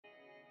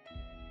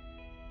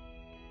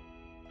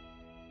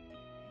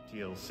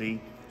TLC.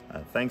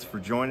 Thanks for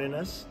joining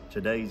us.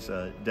 Today's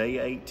day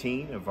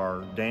 18 of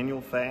our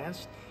Daniel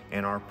fast,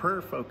 and our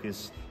prayer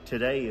focus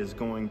today is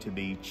going to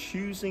be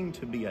choosing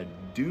to be a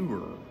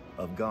doer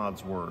of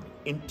God's word,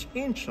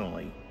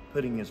 intentionally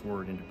putting his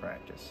word into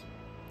practice.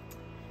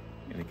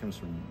 And it comes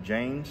from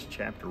James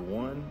chapter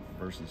 1,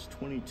 verses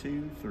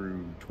 22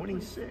 through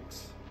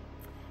 26.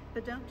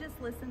 But don't just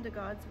listen to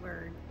God's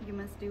word, you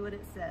must do what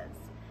it says.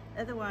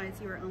 Otherwise,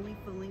 you are only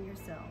fooling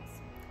yourselves.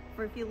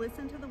 For if you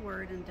listen to the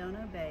word and don't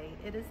obey,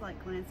 it is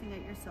like glancing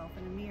at yourself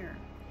in a mirror.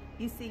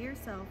 You see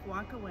yourself,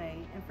 walk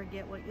away, and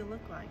forget what you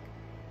look like.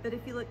 But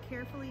if you look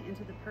carefully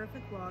into the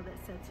perfect law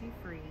that sets you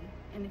free,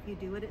 and if you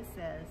do what it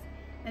says,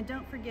 and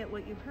don't forget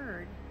what you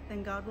heard,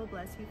 then God will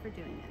bless you for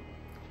doing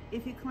it.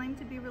 If you claim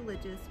to be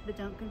religious but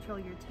don't control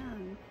your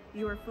tongue,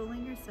 you are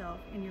fooling yourself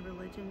and your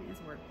religion is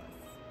worthless.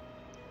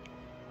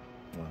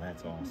 Well,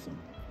 that's awesome.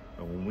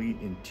 But when we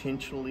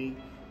intentionally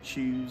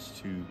choose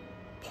to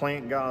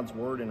plant God's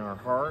word in our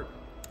heart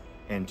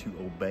and to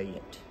obey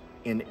it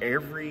in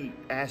every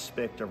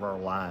aspect of our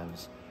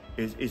lives,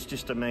 it's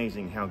just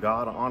amazing how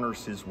God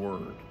honors his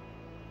word.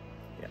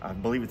 I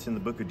believe it's in the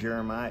book of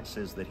Jeremiah. It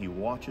says that he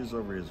watches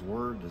over his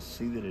word to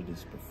see that it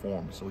is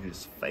performed. So he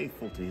is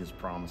faithful to his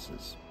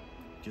promises.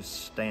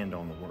 Just stand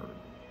on the word.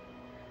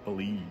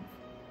 Believe.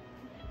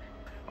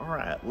 All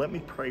right, let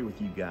me pray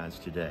with you guys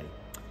today.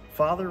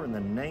 Father, in the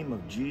name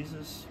of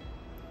Jesus,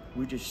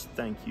 we just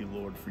thank you,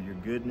 Lord, for your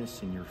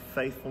goodness and your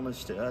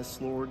faithfulness to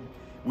us, Lord.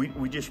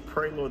 We just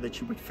pray, Lord,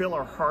 that you would fill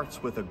our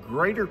hearts with a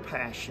greater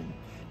passion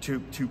to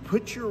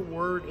put your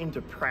word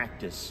into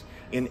practice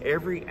in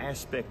every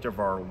aspect of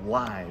our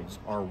lives,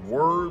 our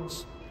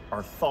words,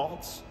 our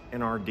thoughts,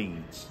 and our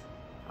deeds.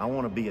 I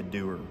want to be a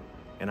doer,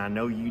 and I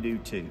know you do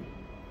too.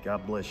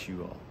 God bless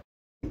you all.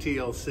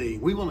 TLC,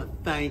 we want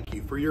to thank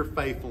you for your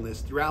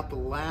faithfulness throughout the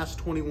last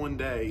 21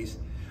 days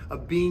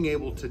of being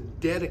able to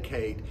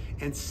dedicate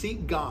and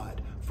seek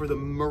God for the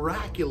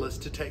miraculous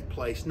to take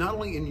place, not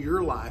only in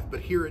your life, but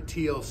here at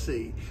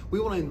TLC. We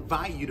want to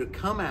invite you to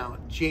come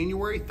out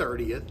January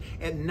 30th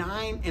at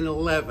 9 and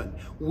 11.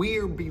 We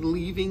are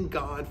believing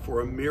God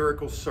for a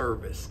miracle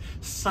service,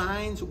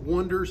 signs,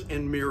 wonders,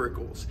 and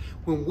miracles.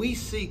 When we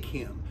seek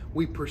him,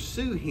 we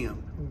pursue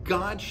him,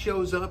 God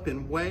shows up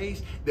in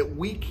ways that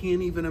we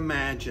can't even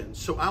imagine.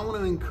 So I want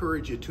to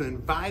encourage you to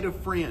invite a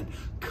friend.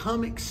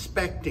 Come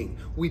expecting.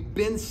 We've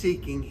been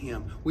seeking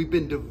him. We've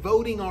been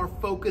devoting our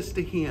focus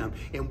to him.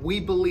 And we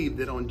believe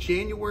that on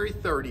January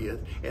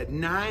 30th at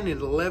 9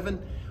 and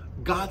 11,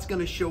 God's going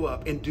to show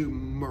up and do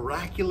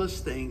miraculous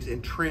things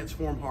and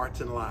transform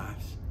hearts and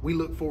lives. We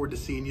look forward to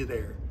seeing you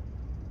there.